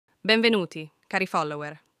Benvenuti, cari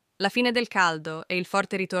follower. La fine del caldo e il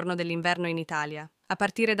forte ritorno dell'inverno in Italia, a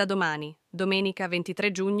partire da domani, domenica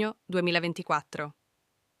 23 giugno 2024.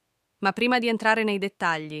 Ma prima di entrare nei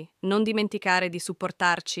dettagli, non dimenticare di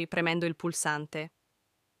supportarci premendo il pulsante.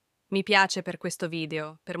 Mi piace per questo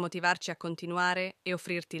video, per motivarci a continuare e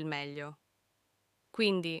offrirti il meglio.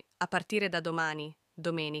 Quindi, a partire da domani,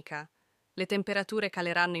 domenica, le temperature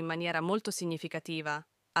caleranno in maniera molto significativa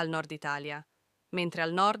al nord Italia, mentre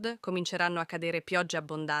al nord cominceranno a cadere piogge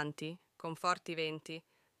abbondanti, con forti venti,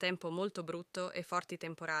 tempo molto brutto e forti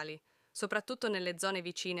temporali, soprattutto nelle zone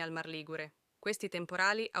vicine al Mar Ligure. Questi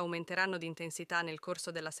temporali aumenteranno di intensità nel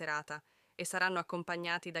corso della serata e saranno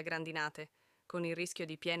accompagnati da grandinate, con il rischio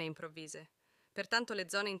di piene improvvise. Pertanto le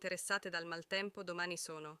zone interessate dal maltempo domani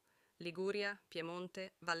sono Liguria,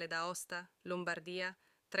 Piemonte, Valle d'Aosta, Lombardia,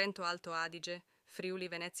 Trento Alto Adige, Friuli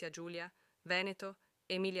Venezia Giulia, Veneto,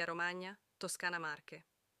 Emilia-Romagna, Toscana Marche.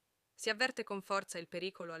 Si avverte con forza il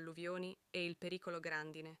pericolo alluvioni e il pericolo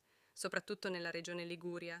grandine, soprattutto nella regione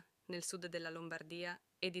Liguria, nel sud della Lombardia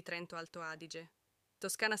e di Trento Alto Adige,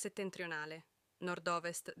 Toscana settentrionale,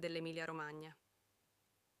 nord-ovest dell'Emilia-Romagna.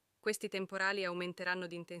 Questi temporali aumenteranno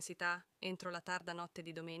di intensità entro la tarda notte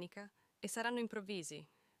di domenica e saranno improvvisi,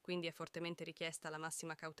 quindi è fortemente richiesta la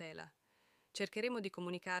massima cautela. Cercheremo di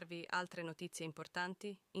comunicarvi altre notizie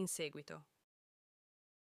importanti in seguito.